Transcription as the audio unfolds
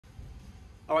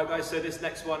All right guys, so this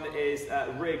next one is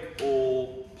rig or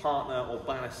partner or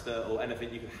banister or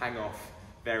anything you can hang off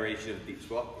variation of the deep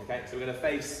squat. Okay, so we're going to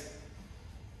face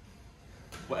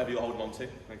whatever you're holding on to.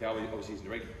 Okay, I'll be obviously using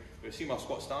the rig. We're going to assume our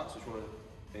squat stance, which we want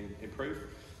to improve.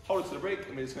 Hold it to the rig,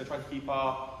 and we're just going to try and keep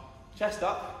our chest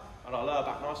up and our lower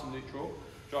back nice and neutral,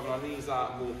 driving our knees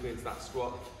out and walking into that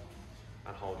squat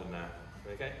and holding there.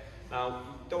 Okay. Now,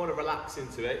 you don't want to relax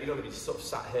into it. You don't want to be sort of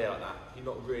sat here like that. You're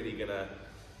not really going to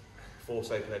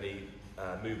force open any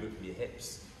movement from your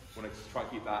hips. You want to try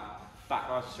and keep that back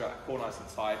nice and straight, that core nice and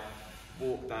tight.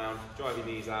 Walk down, drive your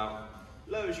knees out,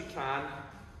 low as you can.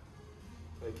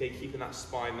 Okay, keeping that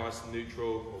spine nice and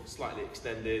neutral or slightly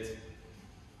extended.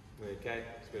 Okay,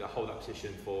 so we're going to hold that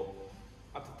position for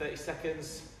up to 30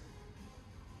 seconds.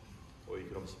 Or you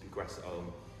can obviously progress it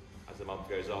on as the month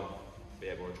goes on. But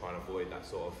yeah, we want to try and avoid that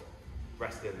sort of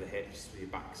resting in the hips with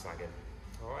your back sagging.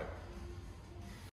 All right.